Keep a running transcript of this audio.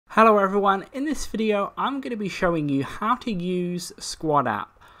Hello everyone, in this video I'm going to be showing you how to use Squad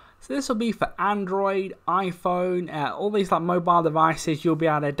app. So this will be for Android, iPhone, all these like mobile devices you'll be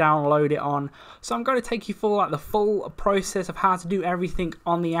able to download it on. So I'm going to take you through like the full process of how to do everything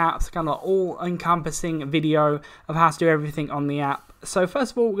on the app. It's kind of all encompassing video of how to do everything on the app. So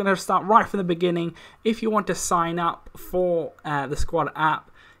first of all, we're going to start right from the beginning. If you want to sign up for the Squad app,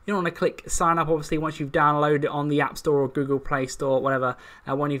 you don't want to click sign up obviously once you've downloaded it on the App Store or Google Play Store, whatever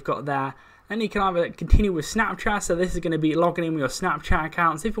one you've got there. Then you can either continue with Snapchat, so this is going to be logging in with your Snapchat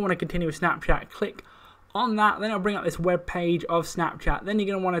account. So if you want to continue with Snapchat, click on that, then it'll bring up this web page of Snapchat. Then you're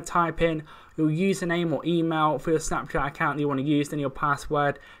going to want to type in your username or email for your Snapchat account that you want to use, then your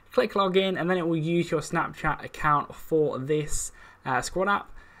password. Click login, and then it will use your Snapchat account for this Squad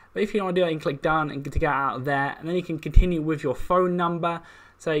app. But if you don't want to do it, you can click done and to get out of there, and then you can continue with your phone number.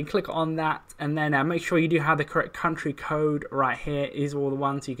 So you click on that, and then make sure you do have the correct country code right here. These are all the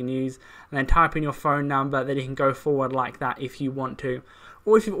ones you can use, and then type in your phone number. Then you can go forward like that if you want to.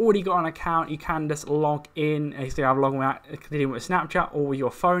 Or if you've already got an account, you can just log in. So I've logged out, continue with Snapchat or with your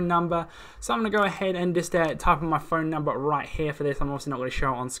phone number. So I'm going to go ahead and just type in my phone number right here for this. I'm obviously not going to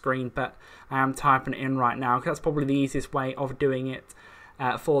show it on screen, but I am typing it in right now because that's probably the easiest way of doing it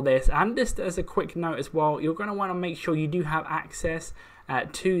for this. And just as a quick note as well, you're going to want to make sure you do have access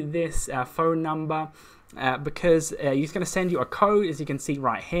to this phone number because he's going to send you a code, as you can see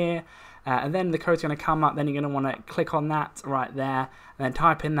right here, and then the code's going to come up. Then you're going to want to click on that right there and then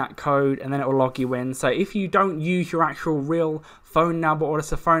type in that code, and then it will log you in. So if you don't use your actual real phone number, or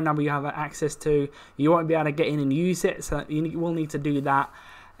it's a phone number you have access to, you won't be able to get in and use it, so you will need to do that.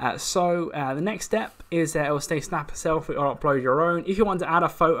 The next step is it will say snap a selfie or upload your own. If you want to add a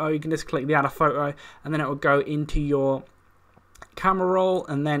photo, you can just click the add a photo, and then it will go into your camera roll,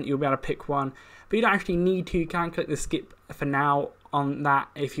 and then you'll be able to pick one. But you don't actually need to. You can click the skip for now on that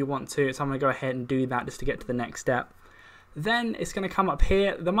if you want to. So I'm going to go ahead and do that just to get to the next step. Then it's going to come up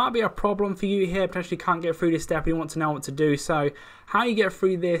here. There might be a problem for you here, potentially can't get through this step. You want to know what to do. So how you get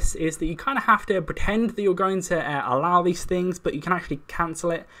through this is that you kind of have to pretend that you're going to allow these things, but you can actually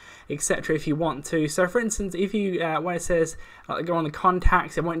cancel it, etc. if you want to. So for instance, if you where it says go on the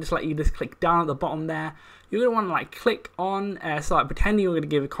contacts, it won't just let you just click down at the bottom there. You're going to want to like click on so like pretending you're going to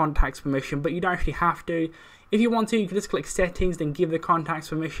give the contacts permission, but you don't actually have to. If you want to, you can just click settings, then give the contacts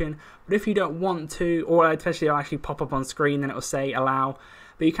permission. But if you don't want to, or especially it'll actually pop up on screen, then it will say allow.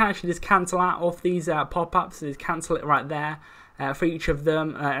 But you can actually just cancel out of these pop-ups, just cancel it right there for each of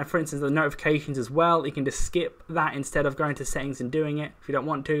them. For instance, the notifications as well, you can just skip that instead of going to settings and doing it if you don't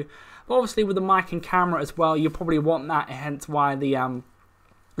want to. But obviously with the mic and camera as well, you probably want that, hence why the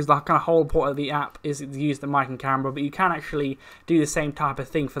because the kind of whole point of the app is to use the mic and camera, but you can actually do the same type of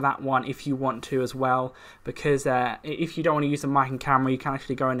thing for that one if you want to as well, because if you don't want to use the mic and camera, you can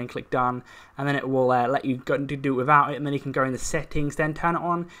actually go in and click done, and then it will let you go and do it without it, and then you can go in the settings, then turn it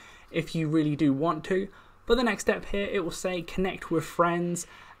on if you really do want to. But the next step here, it will say connect with friends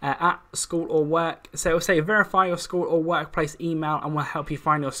at school or work. So it will say verify your school or workplace email and will help you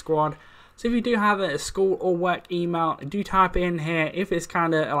find your squad. So if you do have a school or work email, do type in here. If it's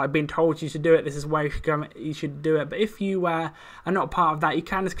kind of like being told you should do it, this is where you should do it. But if you are not part of that, you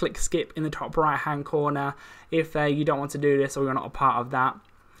can just click skip in the top right hand corner if you don't want to do this or you're not a part of that.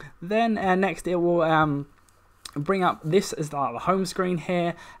 Then next it will bring up this as like the home screen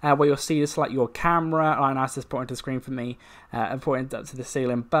here, where you'll see this like your camera. I know it's just pointing to the screen for me, and pointing up to the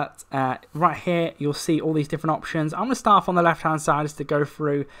ceiling. But right here, you'll see all these different options. I'm going to start off on the left-hand side just to go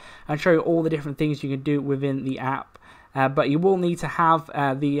through and show you all the different things you can do within the app. But you will need to have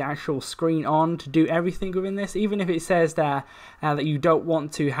the actual screen on to do everything within this. Even if it says there that you don't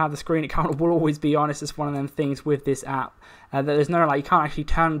want to have the screen, it will always be on. It's just one of them things with this app. That there's no, like, you can't actually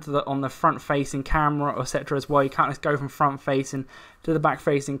turn to on the front facing camera, etc. as well. You can't just go from front facing to the back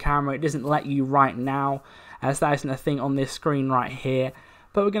facing camera. It doesn't let you right now, as that isn't a thing on this screen right here.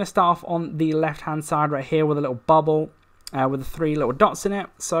 But we're going to start off on the left hand side right here with a little bubble with the 3 little dots in it.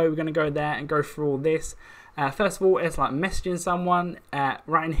 So we're going to go there and go through all this. First of all, it's like messaging someone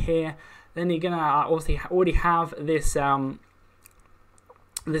right in here. Then you're gonna obviously already have this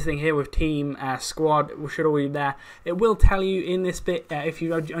this thing here with team squad, which should already be there. It will tell you in this bit if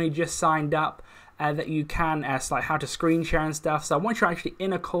you only just signed up that you can like how to screen share and stuff. So once you're actually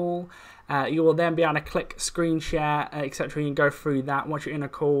in a call, you will then be able to click screen share, etc. You can go through that once you're in a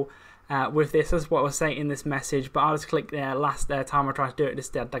call. With this, that's what I was saying in this message, but I'll just click there. Last time I tried to do it,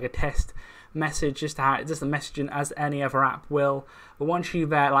 just like a test message, just the messaging as any other app will. But once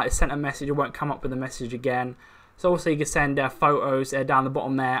you've like sent a message, it won't come up with a message again. So also you can send photos down the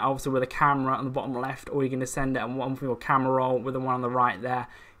bottom there, obviously with a camera on the bottom left, or you can just send it on one from your camera roll with the one on the right there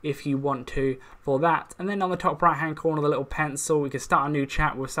if you want to for that. And then on the top right hand corner, the little pencil, you can start a new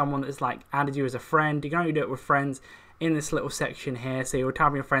chat with someone that's like added you as a friend. You can only do it with friends in this little section here. So you'll type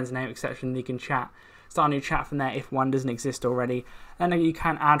in your friend's name, etc., and you can chat. Start a new chat from there if one doesn't exist already. And then you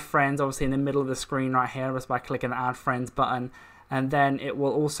can add friends, obviously in the middle of the screen right here, just by clicking the add friends button. And then it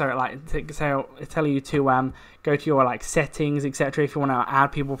will also like tell you to go to your like settings, etc. If you want to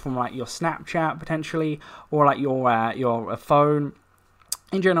add people from like your Snapchat potentially, or like your phone.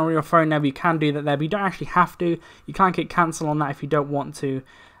 In general, your phone number, you can do that there, but you don't actually have to. You can click cancel on that if you don't want to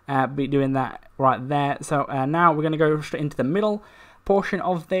be doing that right there. So now we're going to go straight into the middle portion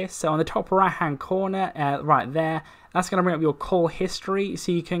of this. So on the top right hand corner right there, that's going to bring up your call history,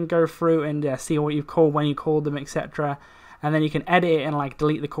 so you can go through and see what you've called, when you called them, etc. And then you can edit it and like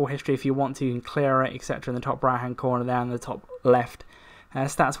delete the call history if you want to. You can clear it, etc. in the top right hand corner there, and the top left. So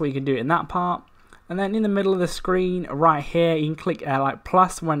that's what you can do in that part. And then in the middle of the screen right here, you can click like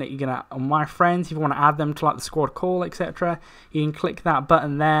plus when you're gonna on my friends. If you want to add them to like the squad call, etc., you can click that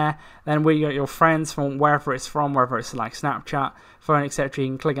button there. Then where you got your friends from wherever it's from, whether it's like Snapchat, phone, etc., you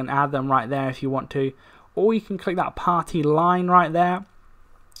can click and add them right there if you want to. Or you can click that party line right there.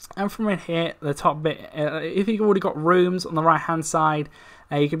 And from in here, the top bit, if you've already got rooms on the right hand side,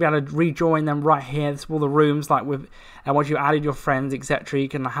 you can be able to rejoin them right here. This is all the rooms, like with once you added your friends, etc., you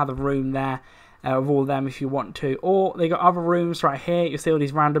can have a room there of all them if you want to. Or they got other rooms right here. You see all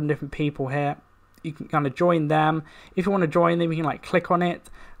these random different people here. You can kind of join them. If you want to join them, you can like click on it,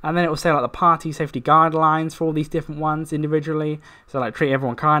 and then it will say like the party safety guidelines for all these different ones individually. So like treat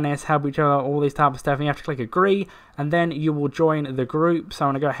everyone kindness, help each other, all these type of stuff. And you have to click agree, and then you will join the group. So I'm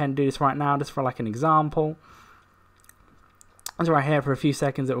gonna go ahead and do this right now, just for like an example. It's right here for a few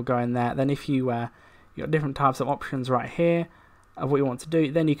seconds. It will go in there. Then if you got different types of options right here of what you want to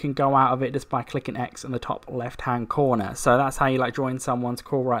do, then you can go out of it just by clicking X in the top left hand corner. So that's how you like join someone's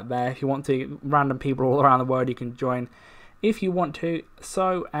call right there. If you want to, random people all around the world, you can join if you want to.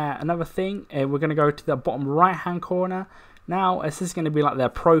 So another thing, we're going to go to the bottom right hand corner. Now this is going to be like their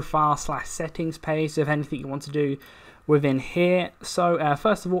profile / settings page, so if anything you want to do within here. So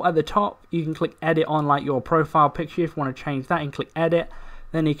first of all, at the top you can click edit on like your profile picture. If you want to change that, you can click edit.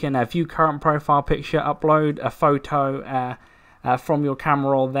 Then you can view current profile picture, upload a photo from your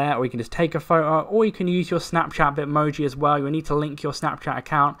camera roll there, or you can just take a photo, or you can use your Snapchat Bitmoji as well. You'll need to link your Snapchat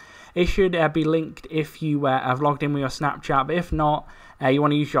account. It should be linked if you have logged in with your Snapchat, but if not, you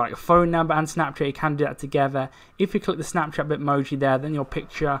want to use your phone number and Snapchat, you can do that together. If you click the Snapchat Bitmoji there, then your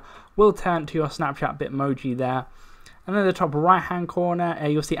picture will turn to your Snapchat Bitmoji there. And then at the top right hand corner,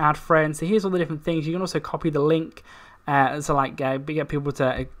 you'll see add friends. So here's all the different things. You can also copy the link, so like get people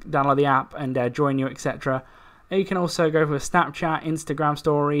to download the app and join you, etc. You can also go for Snapchat, Instagram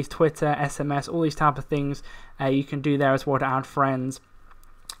stories, Twitter, SMS, all these type of things. You can do there as well to add friends.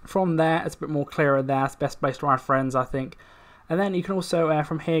 From there, it's a bit more clearer there. It's best place to add friends, I think. And then you can also,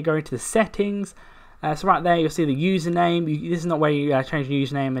 from here, go into the settings. So right there, you'll see the username. This is not where you change the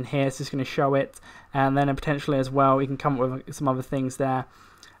username in here. It's just going to show it. And then potentially as well, you can come up with some other things there.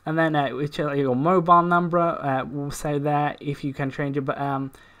 And then your mobile number will say there if you can change it. But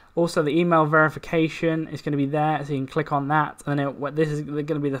also the email verification is going to be there, so you can click on that. And then this is going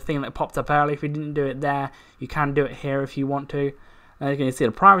to be the thing that popped up earlier. If you didn't do it there, you can do it here if you want to. You can see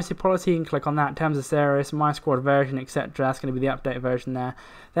the privacy policy, you can click on that, terms of service, my squad version, etc. That's going to be the updated version there.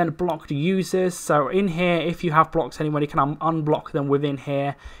 Then blocked users. So in here, if you have blocked anyone, you can unblock them within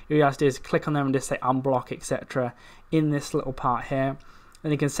here. All you have to do is click on them and just say unblock, etc. in this little part here.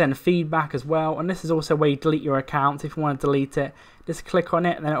 Then you can send feedback as well, and this is also where you delete your account. If you want to delete it, just click on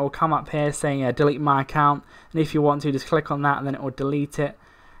it, and then it will come up here saying delete my account. And if you want to, just click on that, and then it will delete it.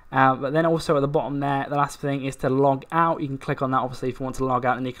 But then also at the bottom there, the last thing is to log out. You can click on that, obviously, if you want to log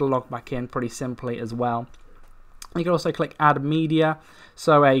out, and you can log back in pretty simply as well. You can also click add media,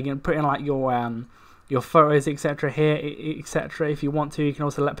 so you can put in like your photos, etc. here, etc. If you want to, you can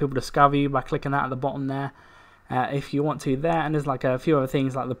also let people discover you by clicking that at the bottom there. If you want to there, and there's like a few other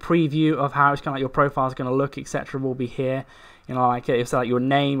things like the preview of how it's kind of like your profile is going to look, etc. will be here. You know, like it's like your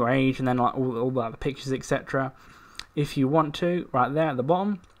name or age, and then like all the pictures, etc. if you want to, right there at the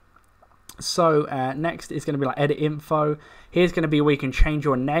bottom. So next is going to be like edit info. Here's going to be where you can change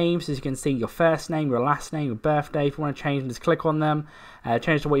your names. As you can see, your first name, your last name, your birthday. If you want to change them, just click on them,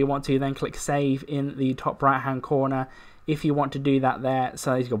 change to what you want to, then click save in the top right hand corner if you want to do that there.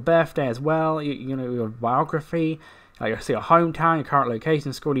 So there's your birthday as well, you know, your biography, like you see your hometown, your current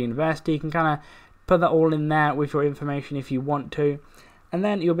location, school, university. You can kind of put that all in there with your information if you want to. And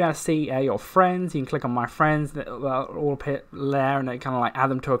then you'll be able to see your friends. You can click on my friends, that will all appear there, and kind of like add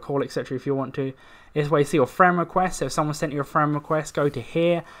them to a call, etc. if you want to. This way you see your friend request. So if someone sent you a friend request, go to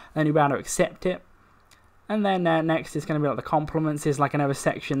here, then you'll be able to accept it. And then next is going to be like the compliments. There's like another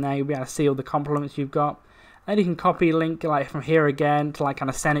section there. You'll be able to see all the compliments you've got. And you can copy a link like from here again to like kind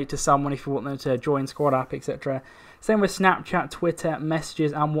of send it to someone if you want them to join Squad App, etc. Same with Snapchat, Twitter,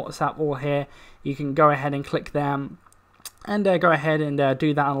 Messages, and WhatsApp, all here. You can go ahead and click them and go ahead and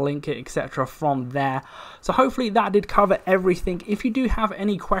do that and link it, etc. from there. So hopefully that did cover everything. If you do have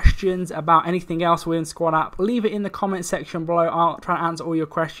any questions about anything else within Squad App, leave it in the comment section below. I'll try to answer all your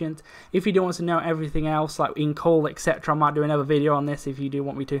questions. If you do want to know everything else, like in call, etc., I might do another video on this if you do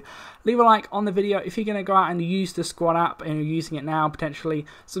want me to. Leave a like on the video. If you're going to go out and use the Squad App and you're using it now, potentially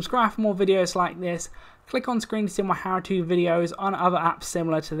subscribe for more videos like this. Click on screen to see more how-to videos on other apps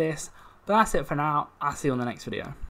similar to this. But that's it for now. I'll see you on the next video.